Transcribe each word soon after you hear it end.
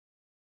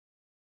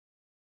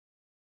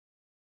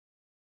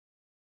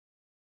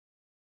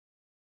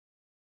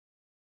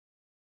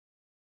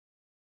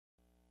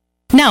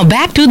Now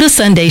back to the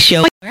Sunday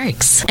Show.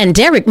 Works. And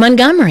Derek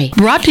Montgomery.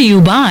 Brought to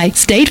you by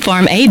State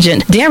Farm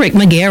agent Derek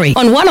McGarry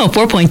on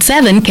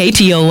 104.7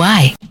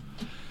 KTOY.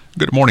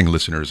 Good morning,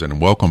 listeners,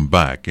 and welcome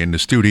back. In the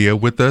studio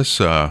with us,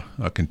 a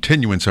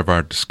continuance of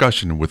our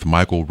discussion with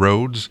Michael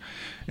Rhodes,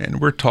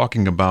 and we're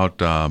talking about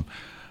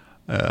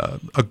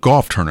a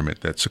golf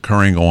tournament that's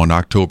occurring on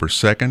October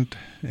 2nd,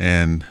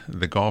 and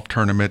the golf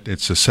tournament,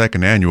 it's the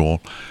second annual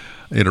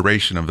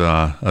iteration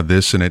of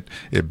this, and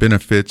it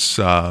benefits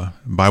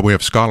by way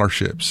of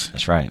scholarships.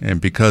 That's right.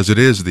 And because it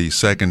is the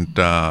second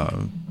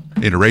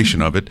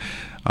iteration of it,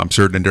 I'm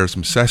certain there's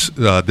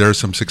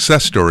some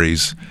success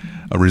stories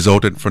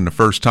resulted from the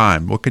first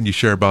time. What can you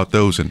share about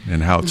those and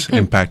how it's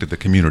impacted the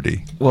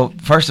community? Well,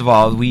 first of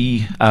all,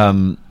 we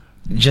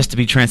just to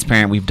be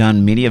transparent, we've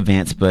done many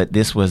events, but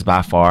this was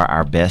by far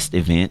our best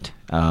event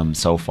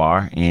so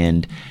far,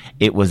 and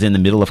it was in the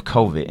middle of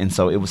COVID, and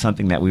so it was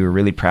something that we were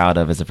really proud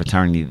of as a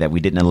fraternity, that we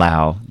didn't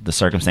allow the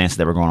circumstances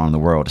that were going on in the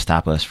world to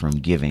stop us from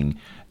giving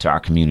to our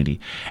community.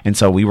 And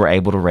so we were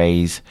able to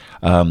raise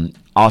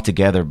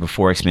altogether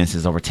before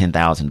expenses over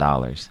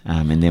 $10,000.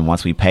 And then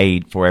once we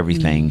paid for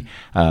everything,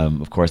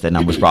 of course, that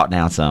number was brought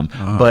down some.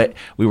 But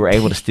we were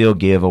able to still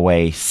give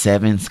away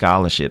 7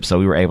 scholarships. So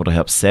we were able to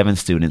help 7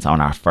 students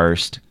on our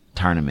first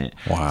tournament.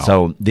 Wow.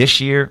 So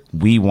this year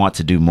we want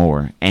to do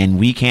more, and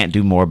we can't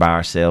do more by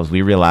ourselves.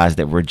 We realize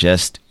that we're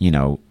just,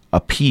 a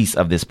piece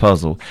of this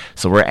puzzle.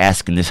 So we're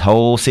asking this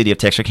whole city of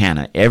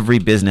Texarkana, every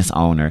business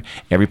owner,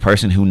 every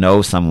person who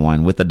knows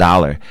someone with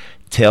 $1,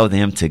 tell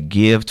them to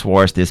give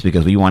towards this,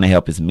 because we want to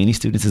help as many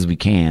students as we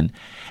can.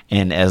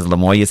 And as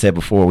Lamoya said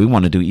before, we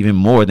want to do even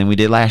more than we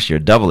did last year,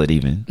 double it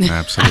even.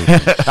 Absolutely.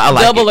 I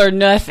like double it. or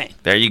nothing.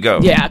 There you go.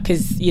 Yeah,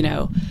 because,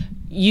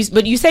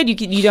 but you said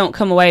you don't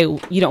come away,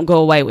 you don't go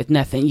away with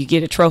nothing. You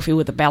get a trophy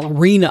with a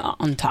ballerina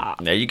on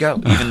top. There you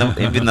go.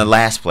 Even the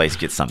last place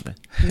gets something.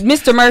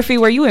 Mr. Murphy,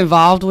 were you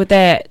involved with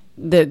that?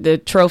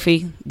 The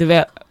trophy?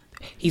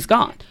 He's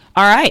gone.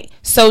 All right.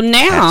 So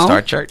now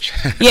Start church.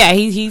 yeah,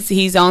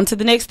 he's on to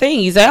the next thing.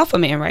 He's an alpha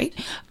man, right?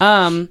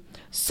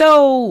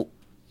 So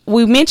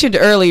we mentioned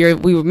earlier,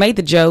 we made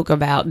the joke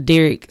about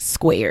Derek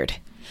Squared.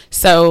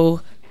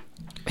 So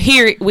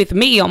here with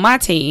me on my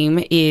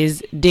team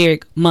is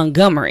Derek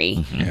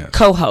Montgomery,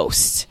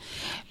 co-host.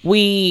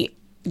 We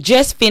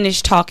just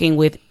finished talking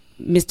with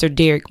Mr.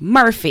 Derek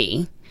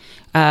Murphy,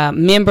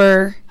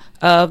 member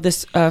of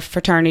this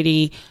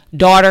fraternity,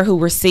 daughter who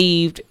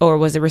received or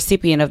was a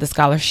recipient of the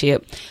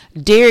scholarship.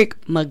 Derek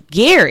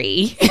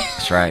McGarry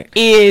That's right.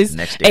 is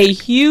a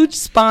huge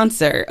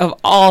sponsor of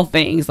all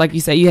things. Like you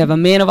say, you have a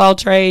man of all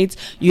trades,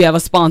 you have a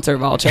sponsor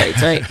of all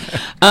trades, right?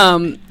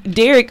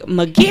 Derek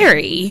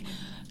McGarry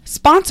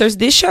sponsors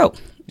this show.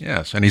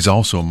 Yes, and he's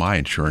also my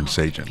insurance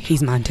agent.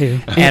 He's mine too.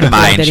 And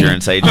my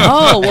insurance agent.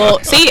 Oh, well,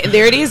 see,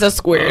 there it is, a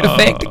squared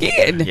effect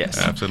again. Yes.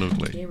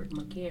 Absolutely.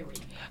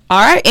 All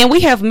right, and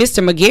we have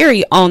Mr.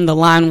 McGarry on the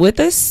line with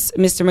us.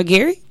 Mr.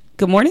 McGarry,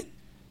 good morning.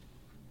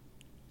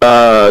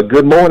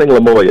 Good morning,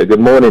 Lamoya. Good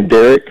morning,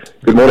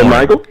 Derek. Good morning,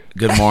 Michael.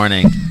 Good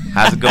morning.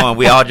 How's it going?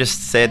 We all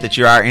just said that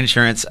you're our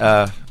insurance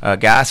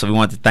guy, so we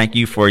want to thank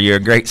you for your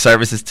great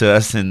services to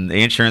us in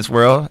the insurance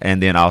world,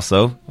 and then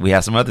also we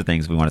have some other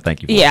things we want to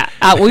thank you for. Yeah,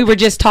 we were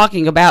just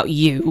talking about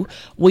you.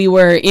 We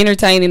were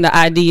entertaining the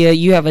idea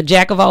you have a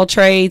jack of all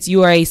trades,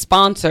 you are a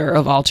sponsor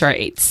of all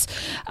trades,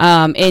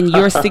 and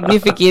your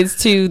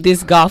significance to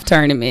this golf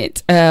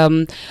tournament.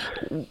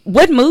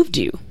 What moved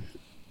you?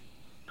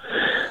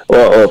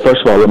 Well,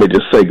 first of all, let me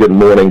just say good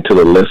morning to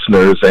the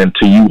listeners and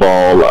to you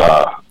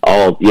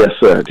all. Yes,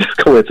 just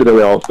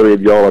coincidentally, all 3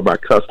 of y'all are my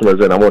customers,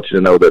 and I want you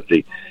to know that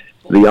the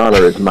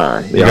honor is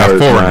mine. The honor is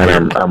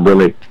mine. I'm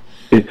really.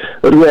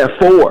 What do we have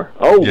 4?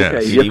 Oh, yes.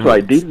 Okay, that's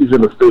right. Dee Dee's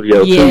in the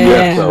studio too.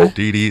 Yeah. So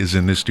Dee Dee is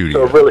in the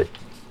studio. So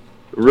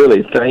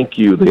really, thank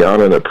you. The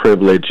honor and the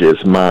privilege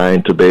is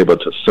mine to be able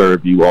to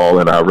serve you all,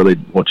 and I really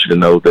want you to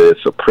know that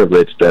it's a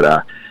privilege that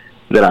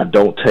I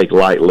don't take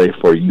lightly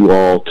for you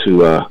all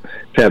to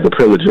have the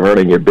privilege of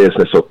earning your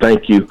business. So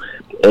thank you.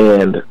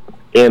 And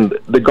in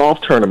the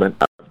golf tournament,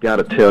 I've got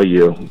to tell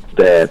you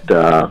that,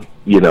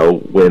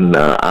 when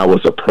I was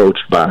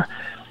approached by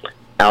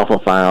Alpha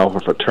Phi Alpha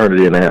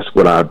Fraternity and asked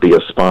would I be a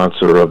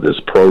sponsor of this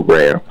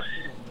program,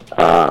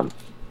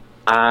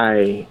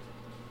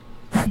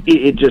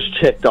 it just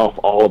checked off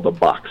all of the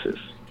boxes.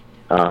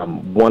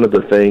 One of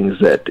the things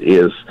that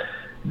is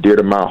dear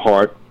to my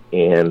heart,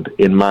 and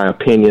in my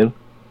opinion,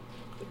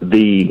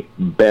 the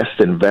best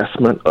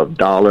investment of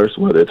dollars,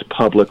 whether it's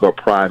public or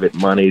private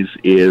monies,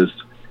 is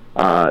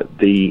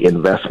the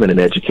investment in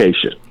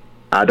education.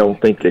 I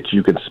don't think that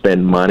you can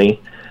spend money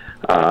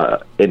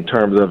in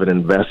terms of an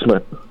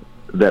investment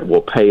that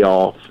will pay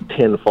off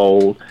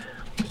tenfold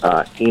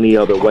any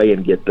other way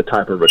and get the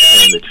type of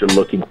return that you're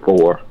looking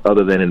for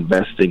other than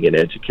investing in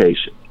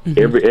education.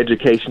 Every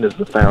education is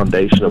the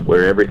foundation of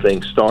where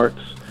everything starts.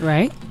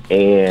 Right.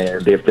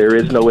 And if there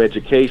is no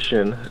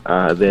education,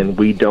 then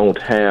we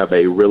don't have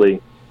a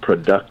really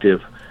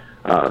productive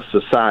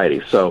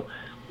society. So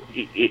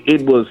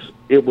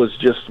it was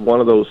just one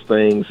of those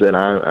things that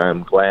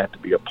I'm glad to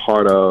be a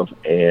part of,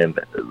 and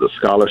the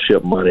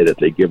scholarship money that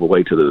they give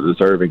away to the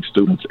deserving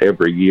students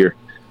every year.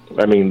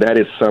 I mean, that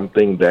is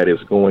something that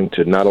is going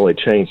to not only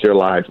change their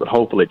lives, but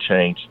hopefully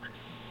change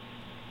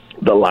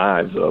the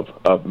lives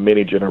of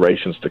many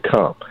generations to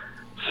come.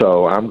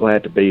 So I'm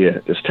glad to be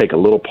a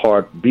little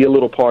part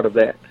of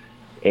that,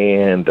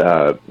 and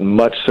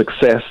much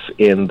success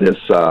in this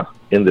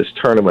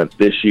tournament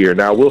this year.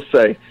 Now, I will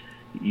say,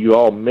 you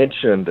all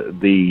mentioned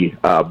the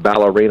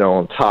ballerina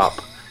on top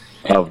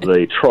of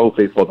the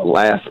trophy for the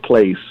last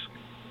place.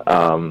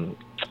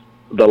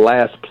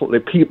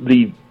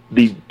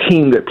 The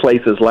team that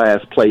places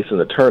last place in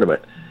the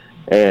tournament,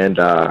 and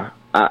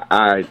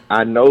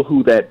I know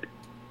who that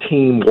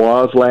team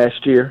was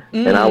last year,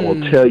 and I will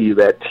tell you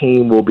that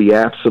team will be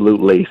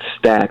absolutely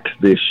stacked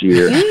this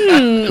year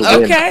to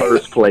win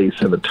first place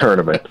in the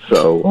tournament.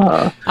 So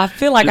I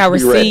feel like I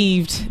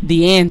received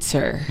the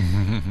answer.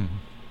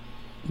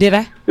 Did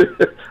I?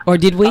 Or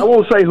did we? I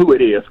won't say who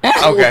it is.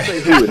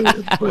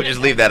 We'll just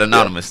leave that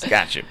anonymous.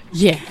 Gotcha.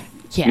 Yeah.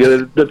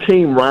 The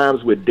team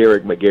rhymes with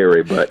Derek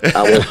McGarry, but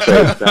I won't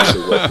say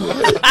exactly what team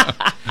it is.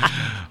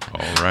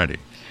 All righty.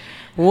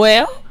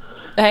 Well,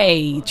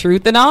 hey,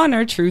 truth and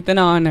honor.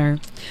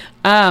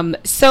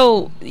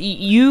 So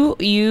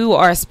you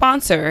are a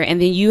sponsor,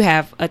 and then you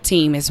have a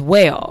team as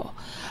well.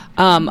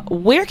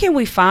 Where can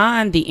we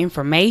find the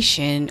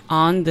information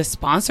on the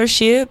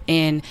sponsorship,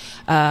 and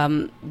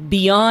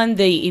beyond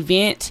the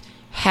event,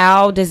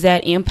 how does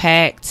that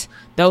impact,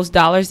 those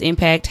dollars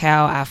impact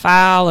how I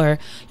file, or,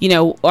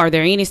 are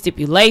there any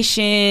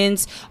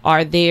stipulations?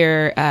 Are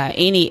there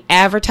any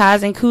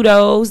advertising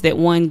kudos that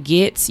one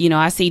gets?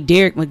 I see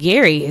Derek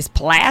McGarry is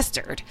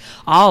plastered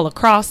all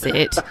across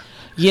it.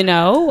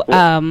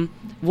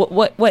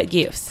 What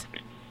gives?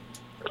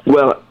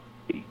 Well,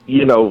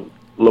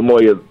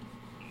 Lamoya,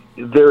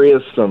 there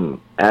is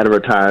some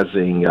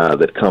advertising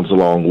that comes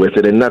along with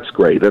it, and that's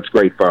great. That's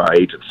great for our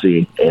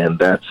agency, and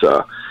that's,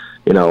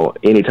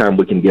 anytime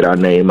we can get our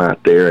name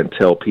out there and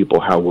tell people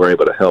how we're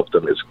able to help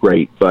them is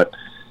great. But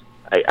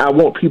I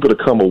want people to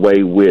come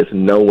away with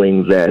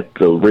knowing that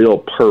the real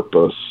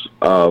purpose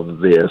of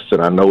this,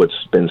 and I know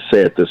it's been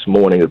said this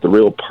morning, that the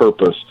real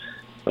purpose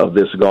of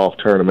this golf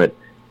tournament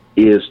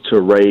is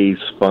to raise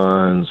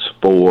funds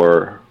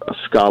for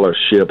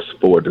scholarships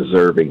for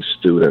deserving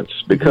students,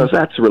 because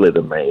that's really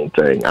the main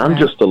thing. I'm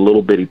just a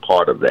little bitty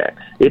part of that.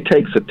 It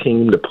takes a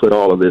team to put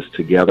all of this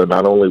together,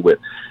 not only with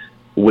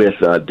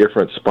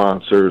different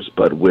sponsors,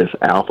 but with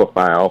Alpha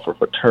Phi Alpha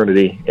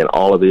fraternity and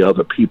all of the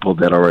other people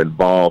that are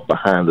involved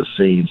behind the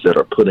scenes that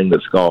are putting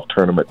this golf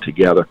tournament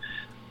together.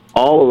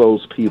 All of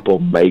those people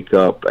make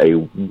up a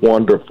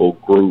wonderful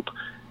group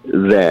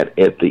that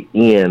at the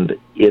end,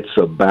 it's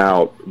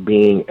about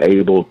being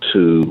able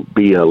to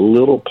be a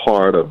little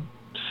part of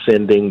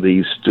sending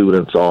these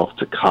students off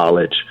to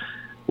college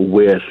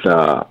with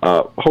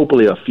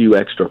hopefully a few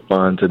extra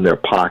funds in their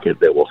pocket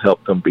that will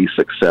help them be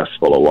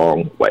successful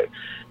along the way.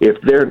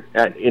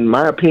 In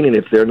my opinion,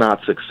 if they're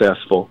not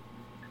successful,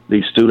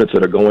 these students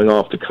that are going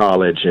off to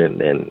college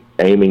and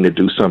aiming to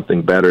do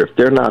something better, if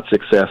they're not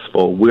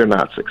successful, we're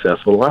not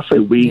successful. When I say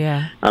we,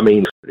 I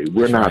mean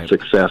we're not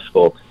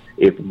successful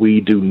if we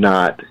do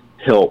not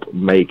help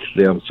make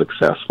them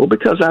successful,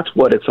 because that's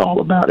what it's all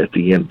about at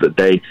the end of the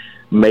day,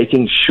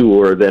 making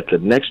sure that the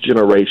next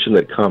generation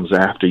that comes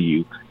after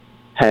you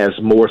has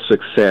more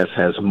success,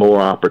 has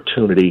more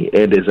opportunity,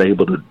 and is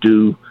able to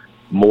do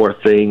more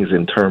things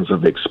in terms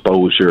of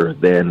exposure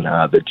than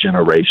the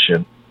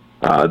generation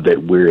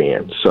that we're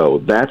in. So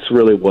that's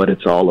really what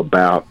it's all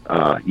about.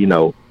 At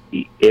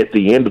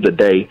the end of the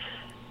day,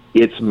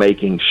 it's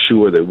making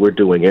sure that we're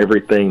doing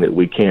everything that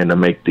we can to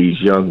make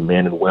these young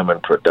men and women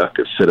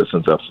productive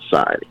citizens of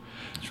society.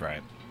 That's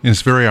right. And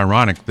it's very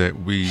ironic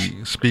that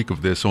we speak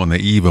of this on the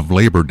eve of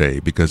Labor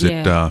Day, because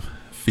it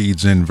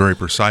feeds in very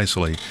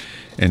precisely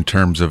in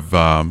terms of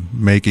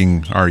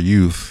making our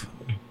youth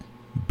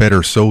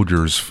better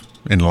soldiers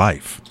in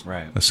life,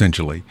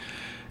 essentially,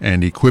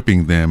 and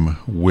equipping them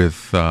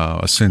with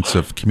a sense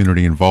of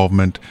community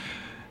involvement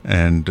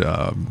and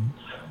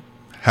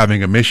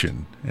having a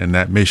mission. And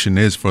that mission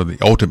is for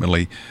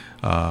ultimately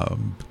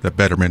the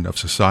betterment of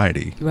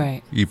society,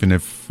 right? Even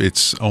if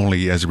it's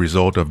only as a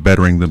result of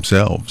bettering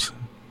themselves.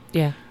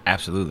 Yeah,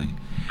 absolutely.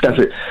 That's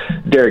it,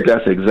 Derek.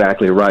 That's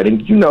exactly right.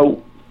 And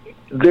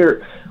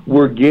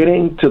we're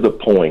getting to the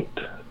point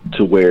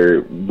to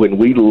where when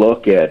we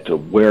look at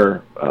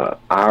where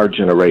our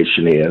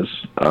generation is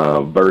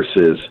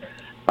versus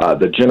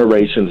the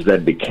generations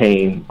that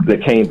came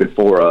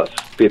before us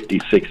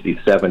 50, 60,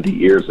 70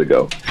 years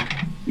ago,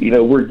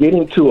 we're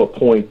getting to a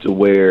point to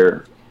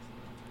where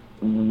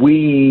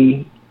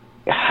we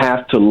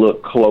have to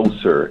look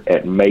closer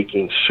at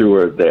making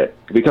sure that,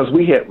 because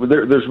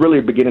there's really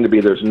beginning to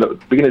be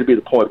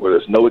the point where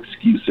there's no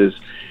excuses,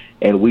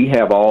 and we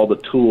have all the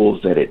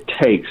tools that it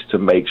takes to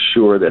make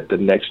sure that the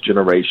next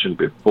generation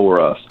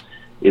before us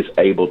is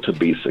able to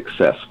be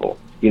successful.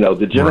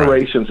 The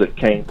generations that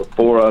came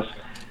before us,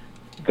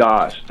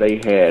 gosh, they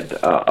had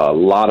a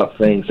lot of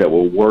things that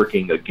were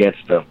working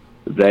against them.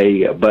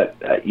 They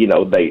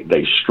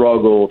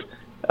struggled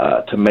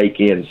to make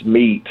ends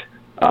meet.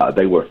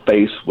 They were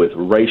faced with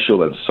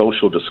racial and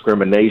social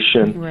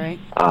discrimination. Right.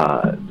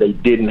 They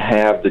didn't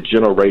have the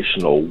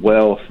generational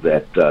wealth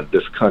that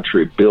this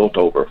country built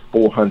over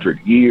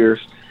 400 years.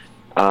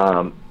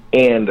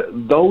 And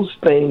those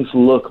things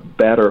look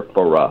better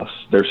for us.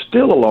 There's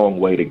still a long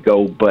way to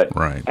go, but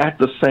at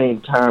the same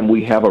time,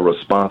 we have a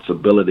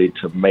responsibility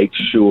to make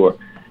sure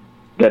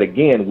that,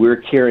 again, we're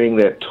carrying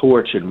that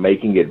torch and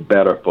making it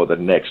better for the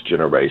next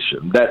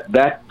generation.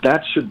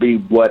 That should be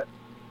what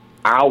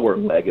our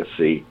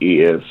legacy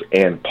is,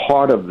 and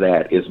part of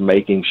that is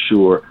making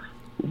sure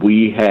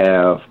we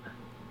have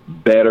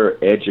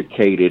better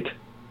educated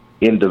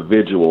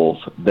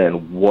individuals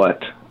than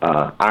what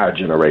our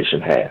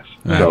generation has.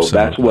 Absolutely. So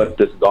that's what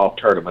this golf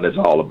tournament is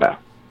all about.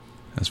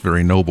 That's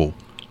very noble.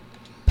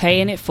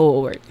 Paying it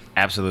forward.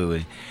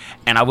 Absolutely.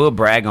 And I will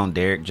brag on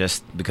Derek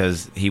just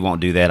because he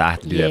won't do that. I have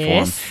to do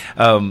that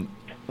for him.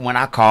 When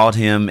I called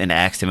him and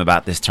asked him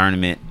about this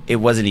tournament, it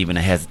wasn't even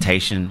a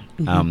hesitation.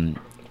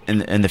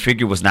 And the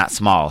figure was not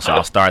small, so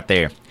I'll start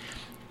there.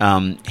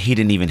 He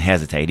didn't even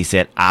hesitate. He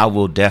said, I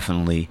will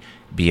definitely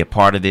be a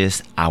part of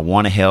this. I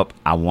want to help.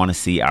 I want to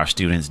see our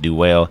students do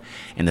well.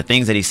 And the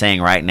things that he's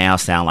saying right now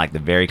sound like the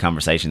very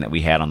conversation that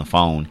we had on the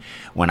phone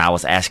when I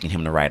was asking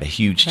him to write a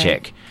huge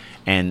check.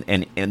 And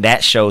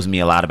that shows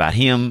me a lot about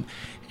him.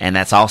 And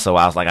that's also,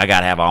 I was like, I got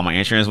to have all my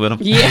insurance with him.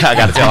 Yeah. I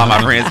got to tell all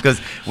my friends, because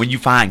when you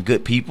find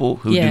good people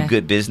who do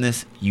good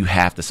business, you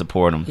have to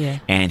support them. Yeah.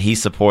 And he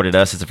supported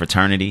us as a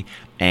fraternity,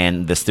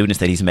 and the students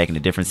that he's making a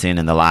difference in,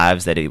 and the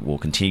lives that it will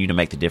continue to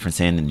make the difference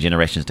in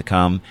generations to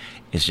come,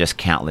 is just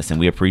countless. And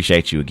we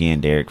appreciate you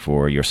again, Derek,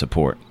 for your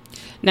support.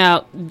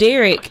 Now,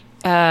 Derek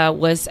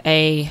was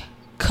a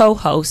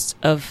co-host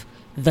of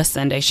The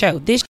Sunday Show.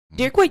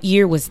 Derek, what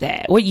year was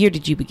that? What year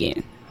did you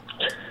begin?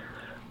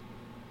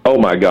 Oh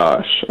my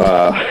gosh!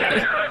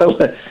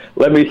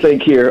 Let me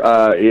think here.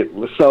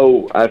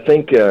 So I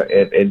think,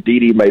 and Dee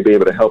Dee may be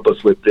able to help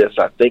us with this.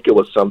 I think it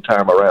was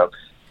sometime around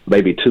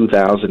maybe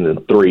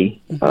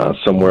 2003,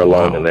 somewhere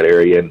along in that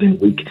area.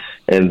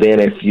 And then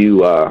if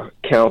you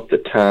count the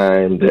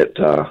time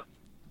that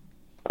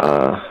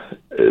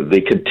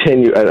they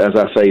continue, as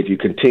I say, if you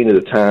continue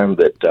the time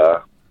that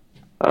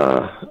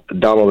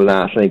Donald and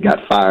I think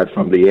got fired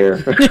from the air,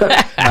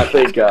 I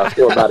think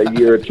for about a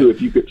year or two, if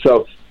you could.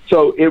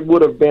 So it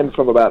would have been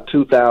from about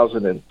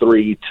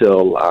 2003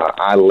 till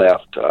I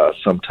left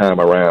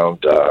sometime around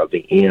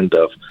the end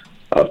of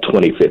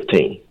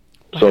 2015.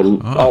 So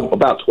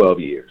about 12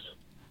 years.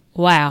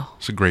 Wow.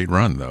 It's a great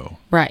run, though.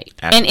 Right.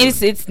 Absolutely.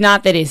 And it's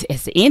not that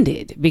it's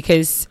ended,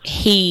 because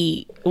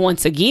he,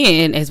 once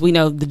again, as we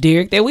know, the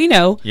Derek that we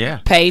know,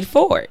 paid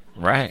forward.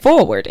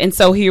 And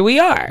so here we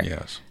are.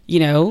 Yes.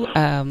 You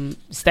know,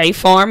 State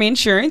Farm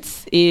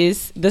Insurance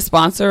is the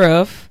sponsor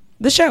of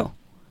the show.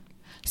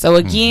 So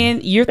again,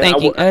 you're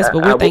thanking us,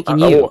 but we're thanking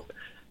you.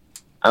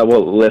 I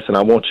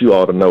want you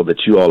all to know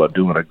that you all are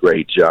doing a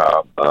great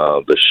job.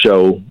 The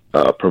show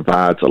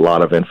provides a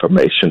lot of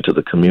information to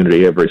the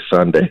community every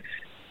Sunday.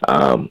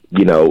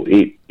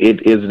 It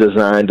is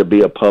designed to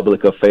be a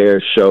public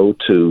affairs show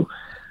to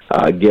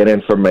get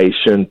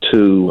information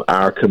to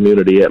our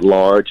community at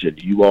large,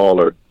 and you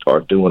all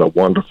are doing a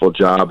wonderful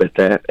job at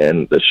that.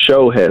 And the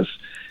show has,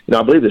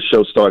 I believe the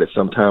show started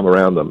sometime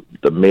around the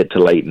mid to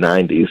late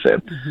 90s,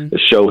 and the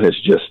show has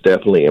just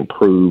definitely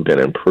improved, and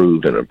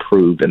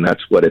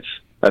that's what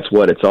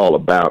it's all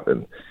about.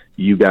 And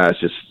you guys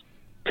just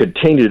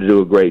continue to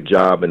do a great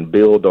job and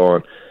build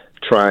on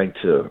trying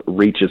to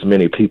reach as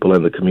many people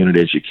in the community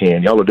as you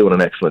can. Y'all are doing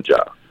an excellent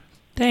job.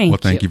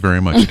 Thank you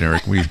very much,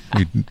 Derek. We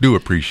do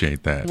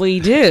appreciate that. We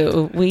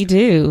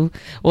do.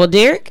 Well,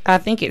 Derek, I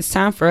think it's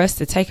time for us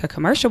to take a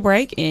commercial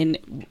break,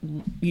 and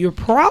you're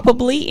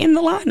probably in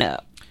the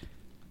lineup.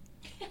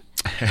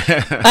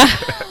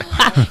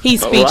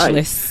 He's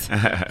speechless.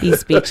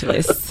 He's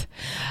speechless.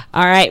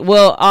 All right.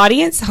 Well,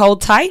 audience,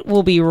 hold tight.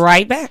 We'll be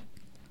right back.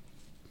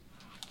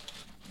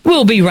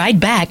 We'll be right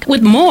back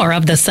with more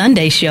of The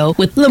Sunday Show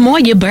with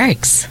Lamoya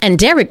Burks and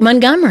Derek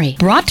Montgomery.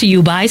 Brought to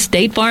you by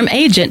State Farm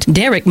agent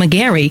Derek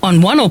McGarry on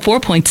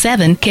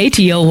 104.7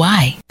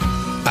 KTOY.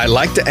 I'd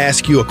like to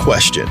ask you a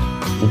question.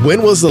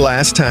 When was the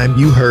last time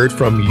you heard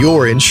from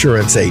your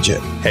insurance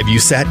agent? Have you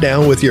sat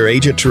down with your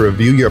agent to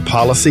review your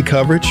policy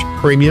coverage,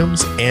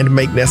 premiums, and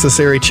make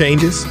necessary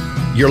changes?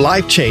 Your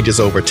life changes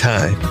over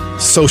time.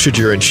 So should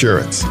your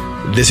insurance.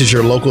 This is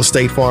your local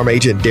State Farm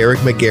agent, Derek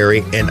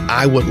McGarry, and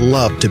I would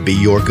love to be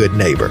your good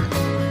neighbor.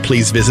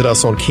 Please visit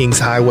us on Kings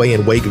Highway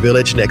in Wake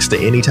Village next to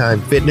Anytime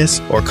Fitness,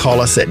 or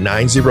call us at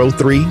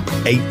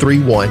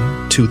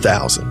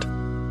 903-831-2000.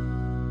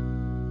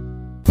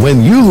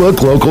 When you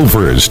look local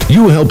first,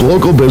 you help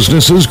local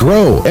businesses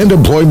grow and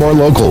employ more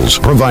locals,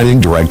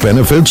 providing direct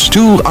benefits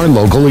to our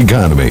local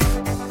economy.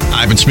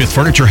 Ivan Smith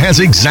Furniture has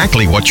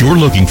exactly what you're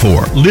looking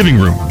for. Living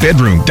room,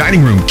 bedroom,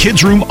 dining room,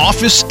 kids room,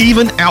 office,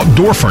 even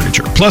outdoor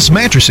furniture. Plus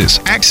mattresses,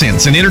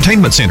 accents, and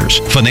entertainment centers.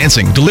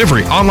 Financing,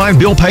 delivery, online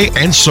bill pay,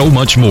 and so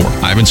much more.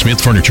 Ivan Smith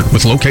Furniture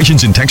with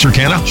locations in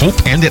Texarkana,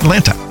 Hope, and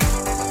Atlanta.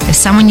 If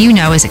someone you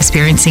know is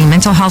experiencing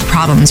mental health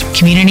problems,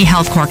 Community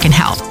Health Corps can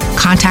help.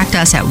 Contact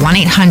us at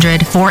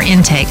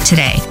 1-800-4INTAKE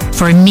today.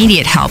 For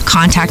immediate help,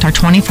 contact our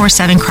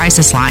 24/7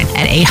 crisis line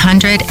at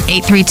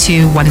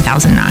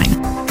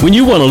 800-832-1009. When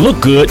you want to look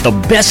good, the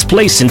best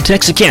place in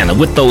Texarkana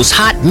with those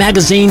hot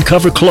magazine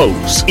cover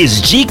clothes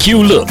is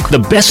GQ Look. The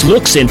best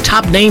looks in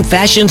top name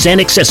fashions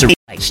and accessories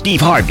like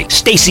Steve Harvey,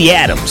 Stacey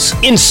Adams,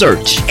 In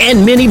Search,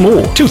 and many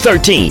more.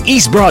 213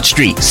 East Broad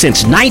Street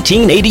since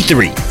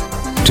 1983.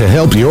 To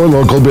help your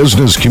local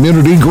business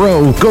community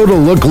grow, go to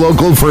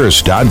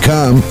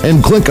looklocalfirst.com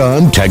and click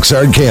on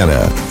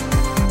Texarkana.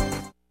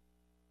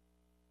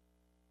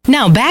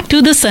 Now back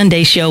to the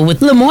Sunday Show with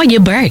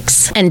Lamoya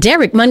Burks and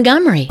Derek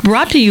Montgomery.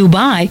 Brought to you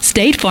by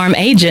State Farm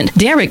agent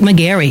Derek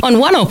McGarry on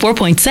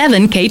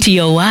 104.7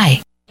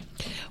 KTOY.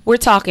 We're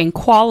talking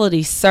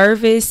quality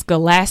service,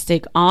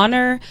 scholastic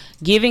honor,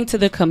 giving to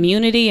the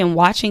community, and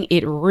watching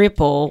it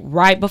ripple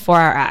right before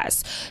our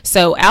eyes.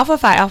 So Alpha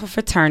Phi Alpha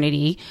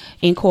Fraternity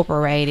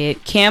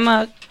Incorporated,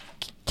 Kappa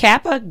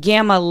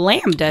Gamma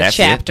Lambda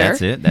chapter.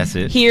 That's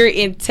it. Here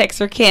in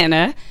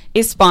Texarkana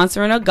is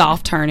sponsoring a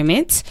golf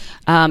tournament.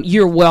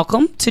 You're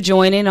welcome to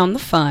join in on the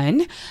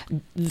fun.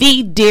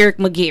 The Derek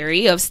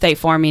McGarry of State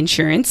Farm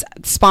Insurance,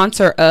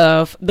 sponsor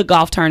of the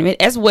golf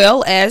tournament, as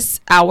well as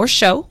our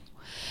show,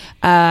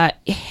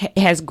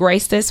 has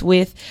graced us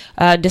with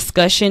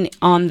discussion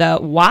on the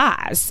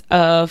whys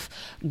of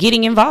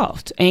getting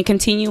involved and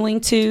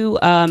continuing to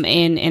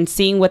and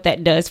seeing what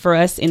that does for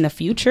us in the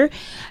future.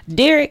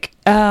 Derek,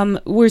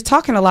 we're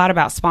talking a lot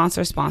about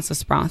sponsors,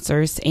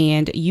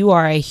 and you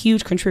are a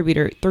huge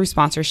contributor through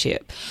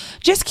sponsorship.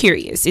 Just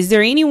curious, is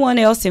there anyone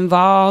else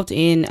involved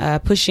in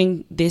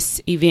pushing this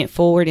event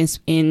forward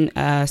in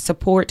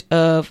support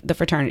of the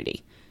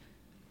fraternity?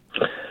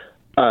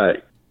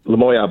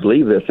 Lamoya, I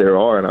believe that there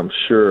are, and I'm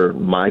sure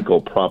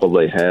Michael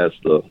probably has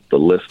the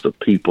list of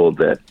people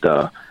that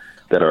are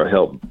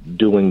help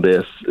doing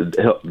this,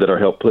 that are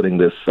help putting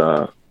this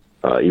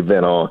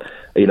event on.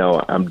 You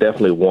know, I'm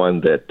definitely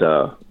one that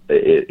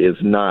is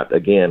not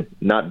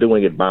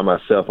doing it by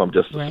myself. I'm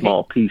just a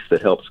small piece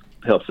that helps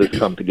this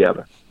come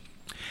together.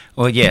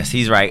 Well, yes,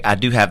 he's right. I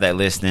do have that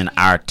list. And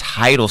our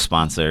title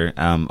sponsor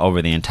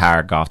over the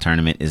entire golf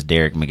tournament is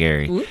Derek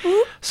McGarry. Mm-hmm.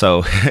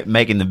 So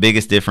making the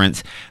biggest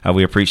difference.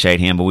 We appreciate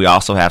him. But we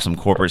also have some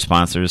corporate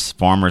sponsors,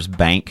 Farmers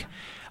Bank,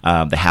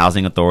 the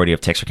Housing Authority of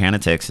Texarkana,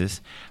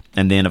 Texas.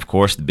 And then, of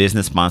course, the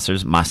business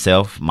sponsors,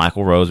 myself,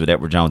 Michael Rose with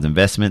Edward Jones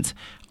Investments,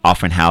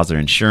 Offenhauser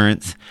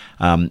Insurance.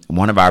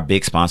 One of our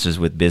big sponsors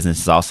with business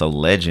is also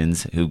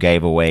Legends, who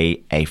gave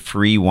away a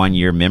free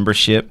 1-year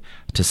membership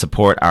to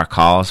support our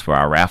cause for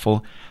our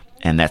raffle.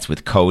 And that's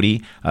with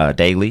Cody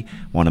Daly.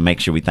 Want to make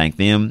sure we thank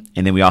them.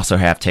 And then we also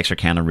have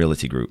Texarkana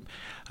Realty Group.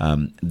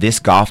 This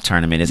golf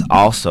tournament is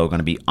also going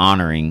to be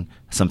honoring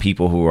some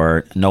people who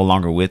are no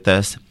longer with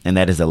us, and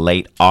that is the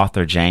late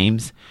Arthur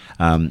James,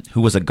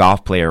 who was a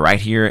golf player right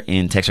here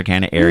in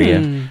Texarkana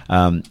area.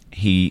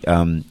 He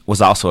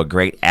was also a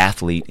great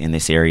athlete in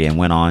this area and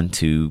went on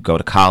to go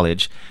to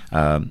college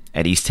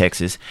at East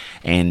Texas,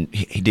 and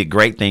he did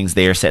great things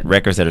there, set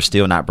records that are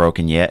still not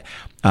broken yet.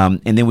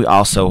 And then we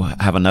also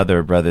have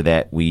another brother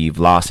that we've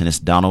lost, and it's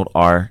Donald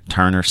R.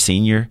 Turner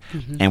Sr.,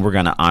 and we're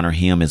going to honor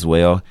him as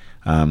well.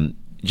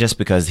 Just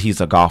because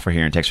he's a golfer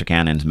here in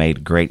Texarkana and has made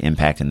a great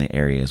impact in the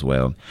area as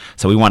well.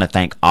 So we want to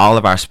thank all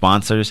of our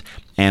sponsors,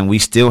 and we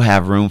still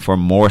have room for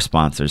more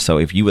sponsors. So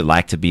if you would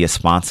like to be a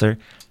sponsor,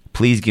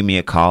 please give me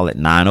a call at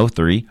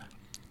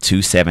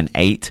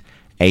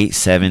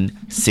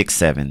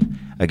 903-278-8767.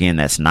 Again,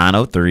 that's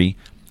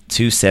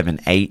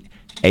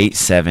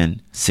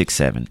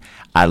 903-278-8767.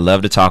 I'd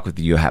love to talk with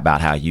you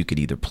about how you could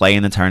either play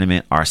in the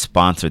tournament or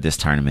sponsor this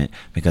tournament,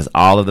 because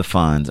all of the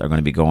funds are going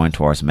to be going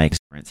towards making a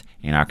difference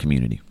in our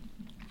community.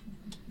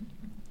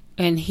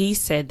 And he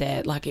said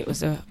that like it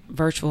was a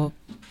virtual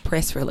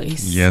press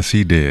release. Yes,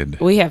 he did.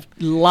 We have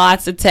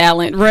lots of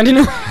talent running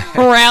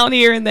around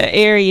here in the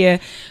area,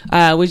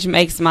 which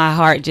makes my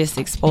heart just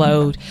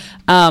explode.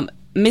 Mr.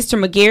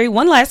 McGarry,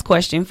 one last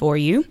question for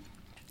you.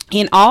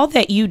 In all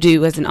that you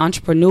do as an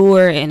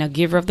entrepreneur and a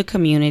giver of the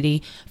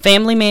community,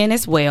 family man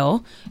as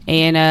well,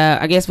 and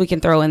I guess we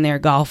can throw in there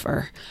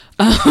golfer,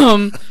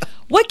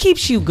 what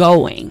keeps you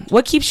going?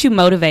 What keeps you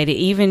motivated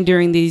even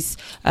during these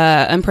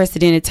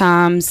unprecedented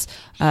times?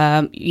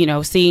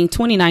 Seeing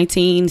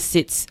 2019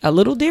 sits a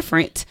little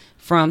different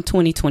from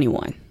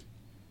 2021.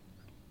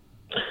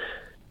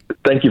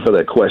 Thank you for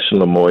that question,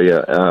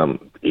 Lamoya.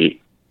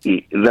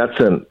 That's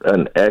an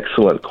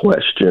excellent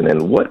question.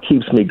 And what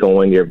keeps me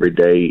going every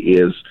day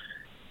is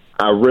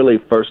I really,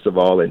 first of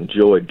all,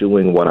 enjoy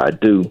doing what I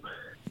do.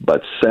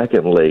 But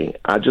secondly,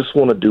 I just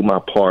want to do my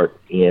part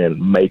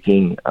in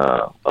making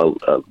a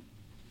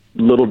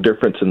little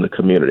difference in the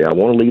community. I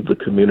want to leave the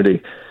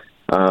community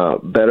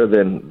better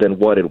than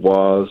what it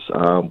was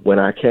when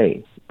I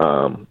came.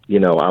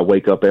 I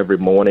wake up every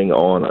morning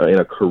in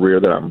a career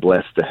that I'm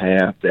blessed to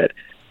have, that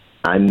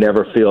I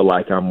never feel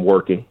like I'm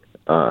working.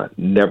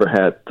 Never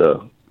had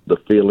the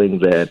feeling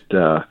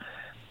that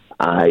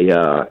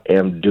I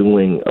am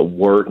doing a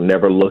work.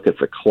 Never look at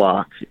the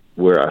clock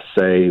where I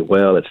say,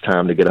 well, it's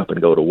time to get up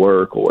and go to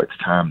work, or it's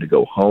time to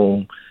go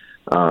home.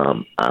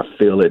 I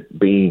feel it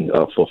being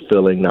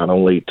fulfilling not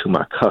only to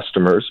my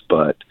customers,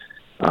 but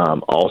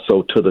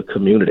also to the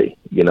community.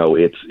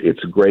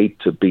 It's great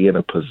to be in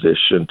a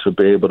position to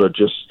be able to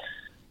just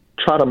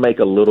try to make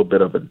a little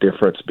bit of a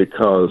difference,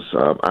 because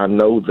I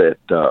know that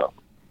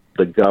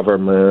the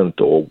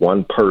government or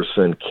one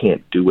person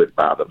can't do it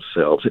by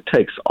themselves. It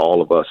takes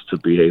all of us to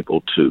be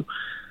able to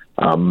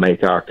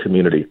make our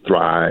community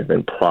thrive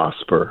and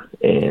prosper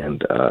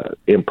and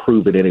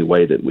improve it any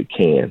way that we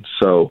can.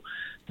 So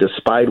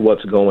despite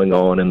what's going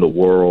on in the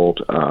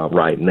world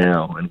right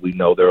now, and we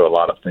know there are a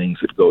lot of things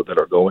that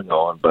are going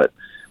on, but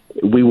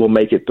we will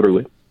make it through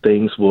it.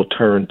 Things will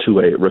return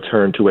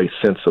to a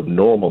sense of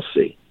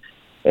normalcy.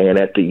 And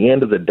at the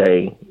end of the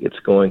day, it's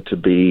going to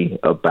be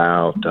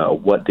about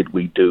what did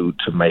we do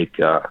to make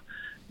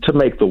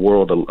the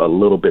world a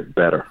little bit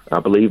better.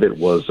 I believe it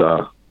was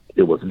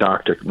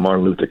Dr.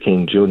 Martin Luther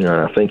King Jr.,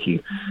 and I think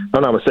if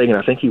I'm not mistaken,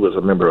 I think he was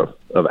a member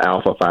of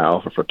Alpha Phi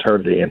Alpha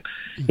fraternity. And,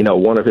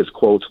 one of his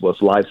quotes was,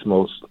 life's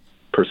most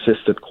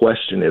persistent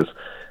question is,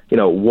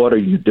 what are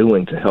you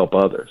doing to help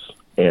others?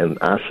 And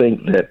I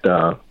think that,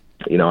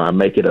 I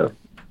make it a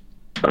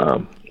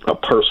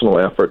personal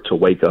effort to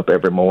wake up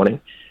every morning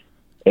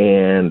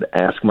and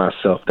ask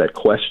myself that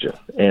question.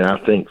 And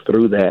I think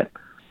through that,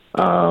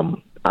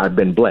 I've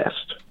been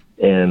blessed.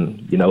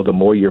 And, the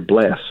more you're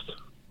blessed,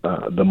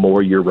 the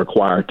more you're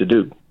required to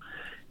do.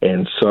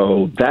 And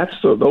so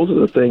those are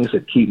the things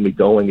that keep me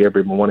going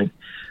every morning.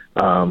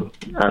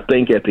 I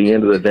think at the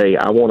end of the day,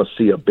 I want to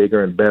see a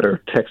bigger and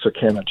better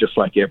Texarkana, just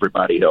like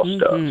everybody else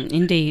does.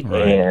 Indeed.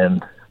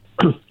 And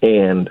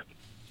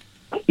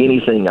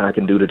anything I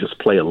can do to just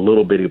play a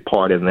little bitty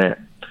part in that,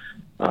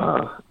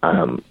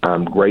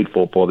 I'm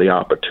grateful for the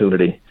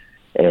opportunity,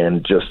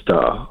 and just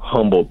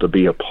humbled to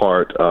be a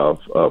part of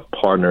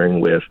partnering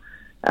with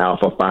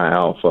Alpha Phi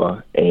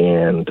Alpha,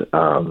 and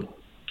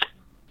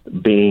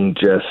being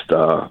just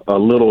a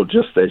little,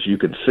 just as you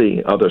can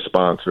see, other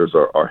sponsors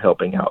are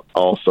helping out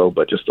also,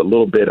 but just a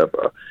little bit of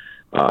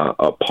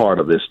a part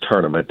of this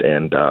tournament,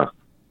 and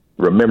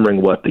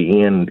remembering what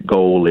the end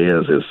goal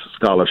is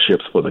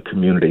scholarships for the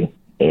community,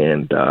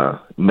 and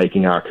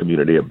making our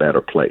community a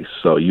better place.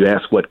 So you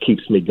ask what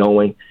keeps me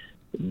going.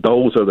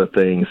 Those are the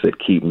things that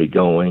keep me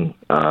going.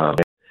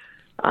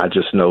 I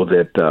just know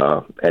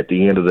that at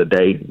the end of the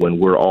day, when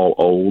we're all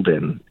old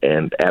and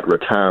at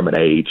retirement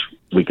age,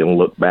 we can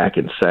look back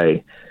and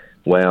say,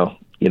 well,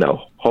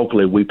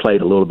 hopefully we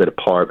played a little bit of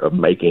part of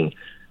making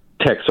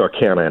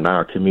Texarkana and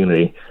our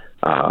community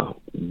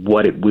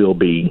what it will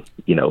be,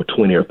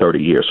 20 or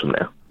 30 years from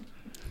now.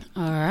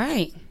 All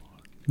right.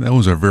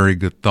 Those are very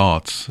good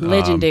thoughts.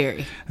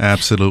 Legendary.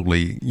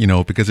 Absolutely.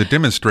 Because it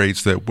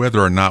demonstrates that whether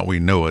or not we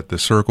know it, the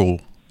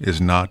circle is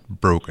not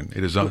broken.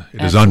 It is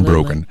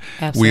unbroken.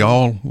 Absolutely. We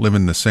all live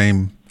in the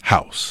same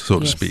house, so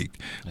to speak.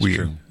 That's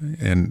true.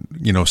 And,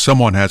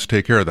 someone has to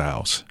take care of the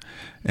house,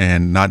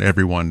 and not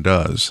everyone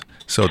does.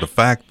 So the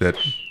fact that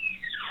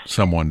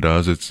someone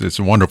does, it's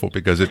wonderful,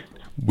 because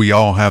we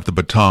all have the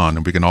baton,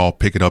 and we can all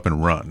pick it up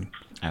and run.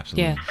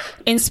 Absolutely. Yeah.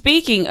 And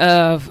speaking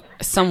of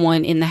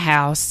someone in the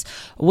house,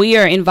 we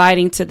are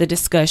inviting to the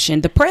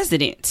discussion the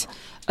president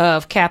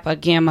of Kappa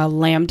Gamma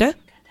Lambda,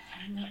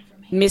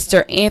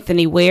 Mr.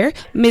 Anthony Ware.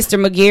 Mr.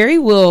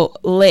 McGarry will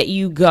let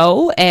you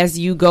go as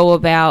you go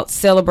about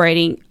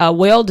celebrating a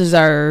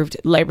well-deserved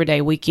Labor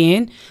Day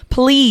weekend.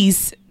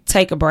 Please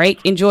take a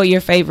break. Enjoy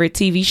your favorite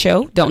TV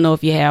show. Don't know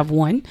if you have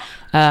one.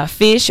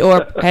 Fish,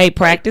 or,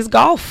 practice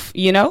golf,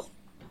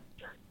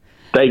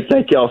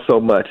 Thank y'all so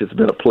much. It's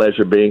been a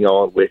pleasure being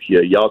on with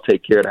you. Y'all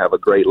take care and have a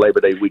great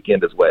Labor Day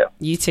weekend as well.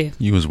 You too.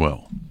 You as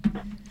well.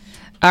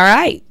 All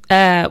right.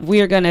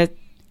 We are going to,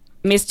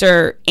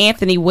 Mr.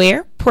 Anthony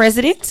Ware,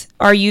 President,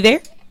 are you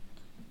there?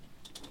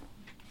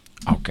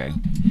 Okay.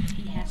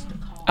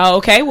 Oh,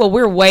 okay. Well,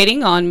 we're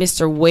waiting on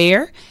Mr.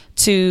 Ware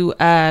to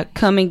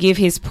come and give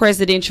his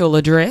presidential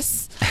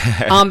address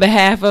on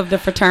behalf of the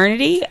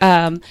fraternity.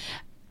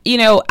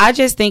 I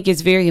just think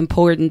it's very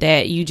important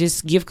that you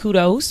just give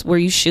kudos where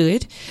you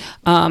should,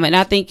 and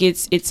I think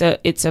it's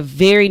a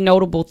very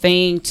notable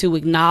thing to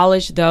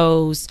acknowledge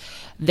those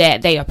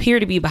that they appear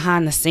to be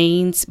behind the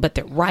scenes, but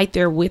they're right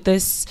there with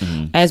us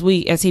as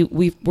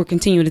we're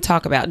continuing to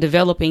talk about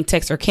developing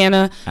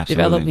Texarkana,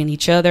 developing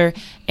each other,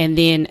 and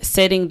then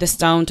setting the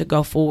stone to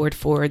go forward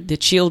for the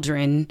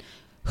children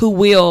who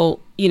will,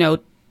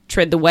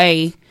 tread the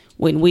way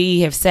when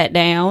we have sat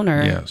down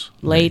or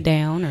laid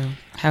down, or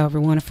however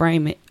we want to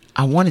frame it.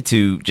 I wanted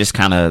to just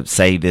kind of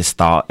say this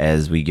thought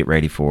as we get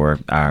ready for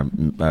our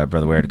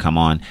Brother Ware to come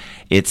on.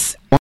 It's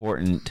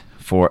important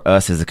for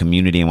us as a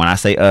community, and when I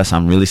say us,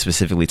 I'm really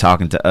specifically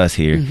talking to us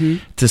here,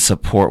 to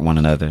support one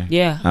another.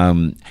 Yeah.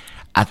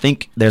 I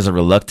think there's a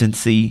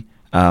reluctancy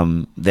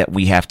that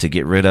we have to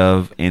get rid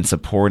of in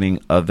supporting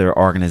other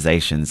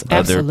organizations,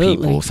 Absolutely. other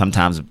people.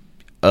 Sometimes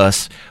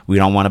we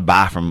don't want to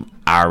buy from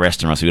our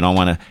restaurants. We don't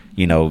want to,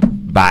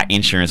 buy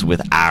insurance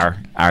with our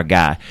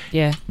guy.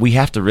 Yeah. We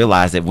have to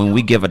realize that when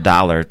we give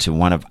 $1 to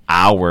one of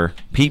our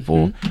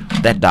people,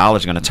 that $1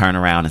 is going to turn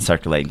around and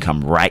circulate and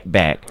come right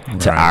back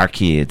to our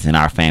kids and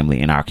our family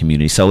and our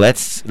community. So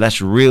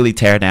let's really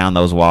tear down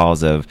those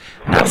walls of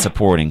not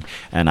supporting.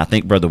 And I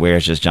think Brother Ware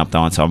has just jumped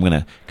on, so I'm going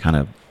to kind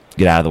of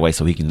get out of the way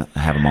so he can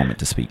have a moment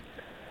to speak.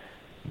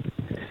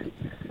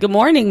 Good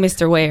morning,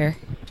 Mr. Ware.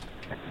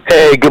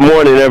 Hey, good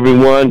morning,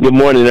 everyone. Good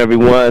morning,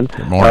 everyone.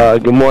 Good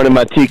morning. Good morning,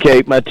 my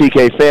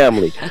TK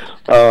family.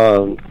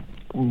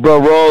 Bro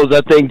Rose, I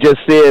think, just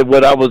said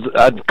what I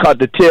caught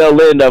the tail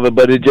end of it,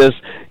 but it just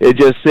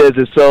says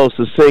it so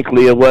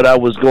succinctly of what I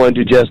was going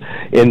to just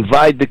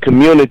invite the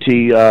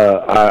community,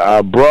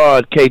 our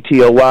broad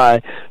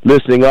KTOY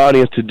listening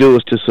audience to do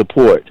is to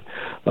support.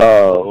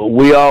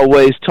 We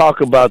always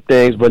talk about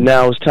things, but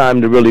now it's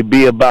time to really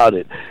be about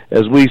it.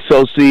 As we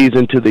sow seeds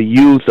into the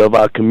youth of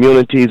our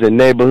communities and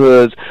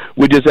neighborhoods,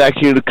 we just ask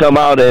you to come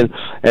out and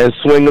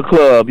swing a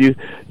club. You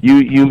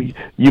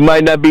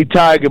might not be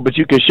Tiger, but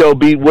you can show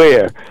beat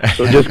Ware.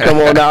 So just come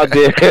on out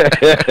there.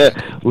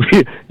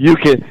 you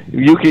can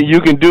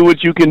do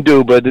what you can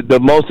do, but the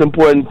most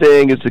important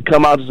thing is to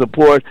come out to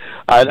support.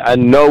 I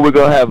know we're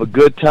gonna have a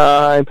good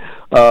time.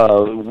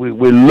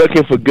 We're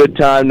looking for good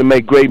time to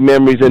make great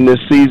memories in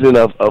this season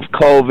of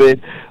COVID.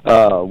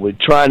 We're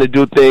trying to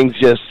do things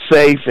just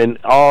safe and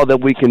all that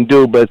we can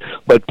do, but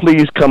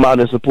please come out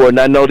and support. And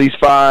I know these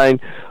fine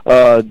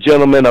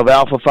gentlemen of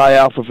Alpha Phi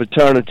Alpha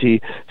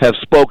fraternity have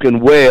spoken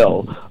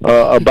well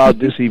about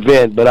this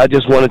event, but I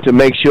just wanted to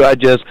make sure I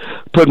just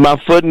put my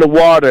foot in the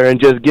water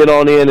and just get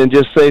on in and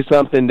just say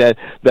something that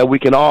we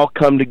can all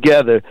come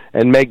together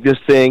and make this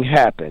thing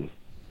happen.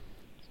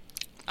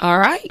 All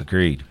right.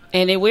 Agreed.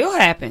 And it will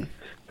happen.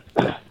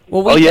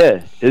 Well,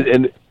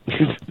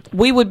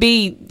 we would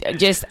be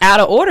just out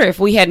of order if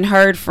we hadn't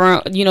heard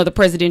from, the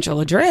presidential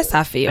address,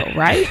 I feel,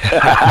 right?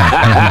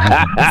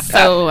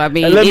 So, I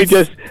mean, let me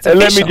just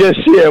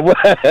share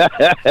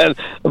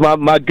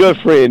my good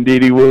friend Dee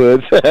Dee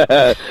Woods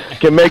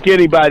can make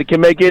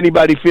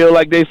anybody feel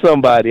like they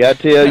somebody, I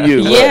tell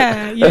you.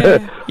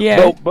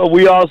 Yeah. But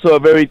we also are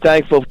very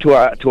thankful to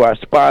our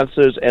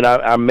sponsors, and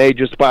our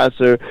major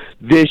sponsor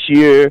this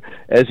year,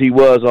 as he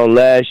was on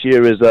last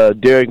year, is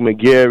Derek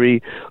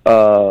McGarry,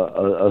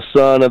 a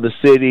son of the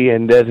city,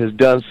 and that has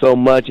done so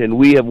much, and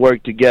we have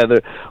worked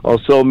together on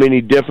so many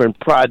different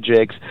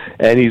projects,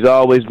 and he's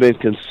always been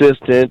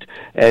consistent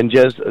and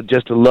just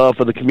a love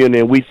for the community,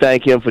 and we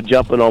thank him for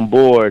jumping on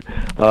board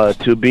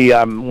to be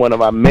one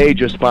of our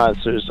major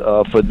sponsors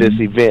for this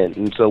event.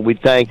 And so we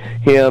thank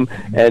him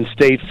and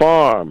State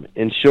Farm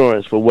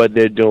Insurance for what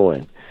they're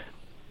doing.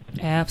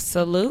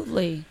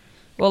 Absolutely.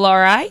 Well, all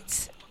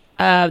right.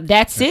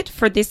 That's it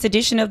for this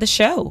edition of the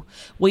show.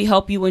 We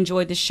hope you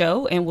enjoyed the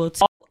show, and we'll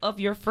tell all of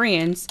your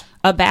friends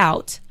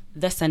about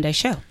the Sunday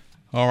Show.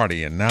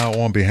 Alrighty, and now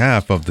on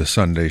behalf of the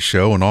Sunday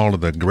Show and all of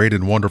the great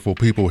and wonderful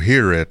people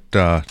here at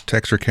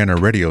Texarkana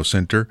Radio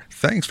Center,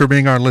 thanks for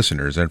being our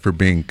listeners and for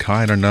being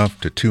kind enough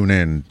to tune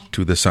in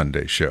to the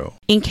Sunday Show.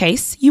 In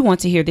case you want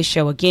to hear this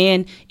show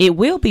again, it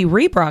will be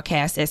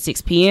rebroadcast at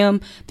 6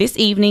 p.m. this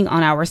evening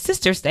on our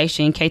sister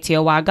station,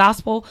 KTOY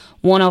Gospel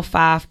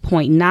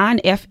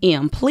 105.9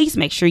 FM. Please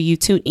make sure you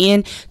tune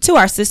in to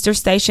our sister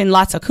station.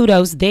 Lots of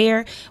kudos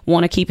there.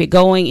 Want to keep it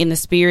going in the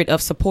spirit of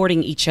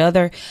supporting each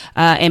other.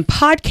 And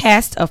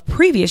podcasts of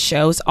previous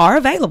shows are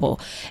available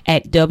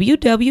at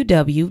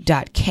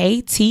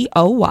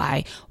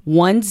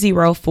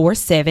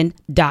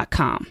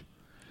www.ktoy1047.com.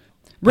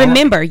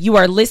 Remember, you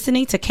are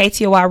listening to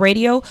KTOY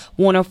Radio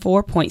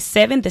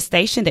 104.7, the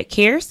station that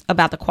cares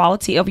about the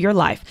quality of your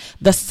life,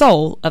 the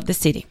soul of the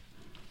city.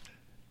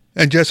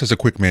 And just as a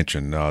quick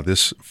mention,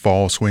 this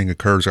fall swing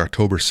occurs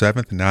October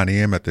 7th, 9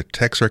 a.m. at the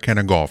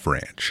Texarkana Golf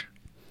Ranch.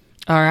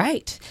 All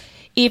right.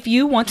 If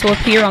you want to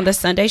appear on the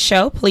Sunday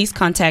Show, please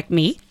contact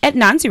me at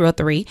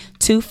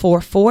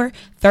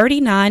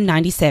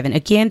 903-244-3997.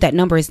 Again, that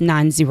number is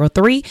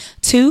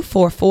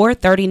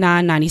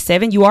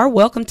 903-244-3997. You are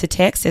welcome to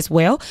text as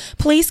well.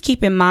 Please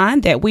keep in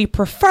mind that we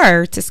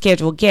prefer to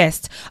schedule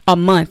guests a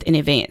month in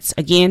advance.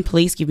 Again,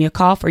 please give me a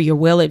call for your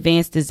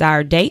well-advanced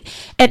desired date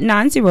at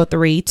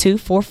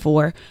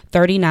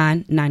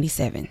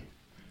 903-244-3997.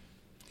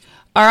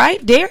 All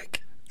right, Derek.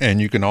 And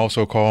you can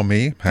also call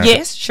me.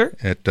 Yes, sure.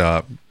 At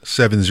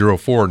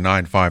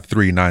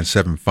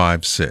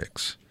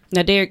 704-953-9756.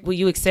 Now, Derek, will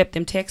you accept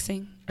them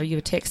texting? Are you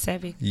a text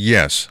savvy?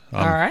 Yes.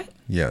 All right.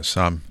 Yes,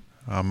 I'm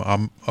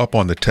up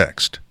on the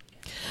text.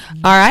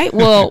 All right.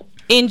 Well,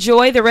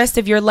 enjoy the rest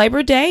of your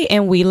Labor Day,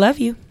 and we love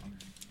you.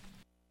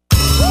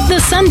 The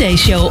Sunday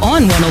Show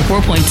on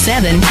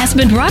 104.7 has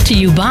been brought to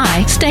you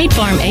by State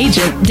Farm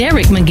agent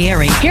Derek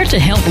McGarry, here to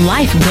help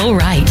life go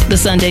right. The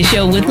Sunday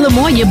Show with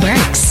Lamoya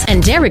Burks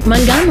and Derek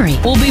Montgomery.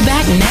 We'll be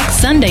back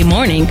next Sunday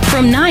morning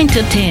from 9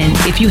 to 10.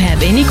 If you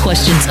have any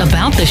questions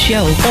about the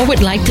show or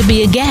would like to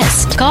be a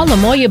guest, call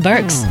Lamoya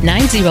Burks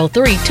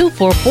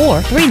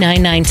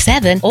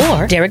 903-244-3997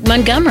 or Derek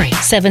Montgomery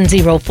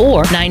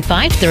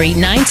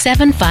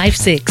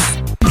 704-953-9756.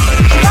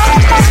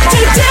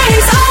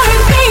 Today's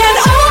R&B and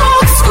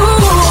old school.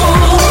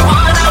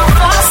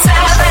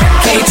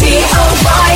 104.7 KTOY.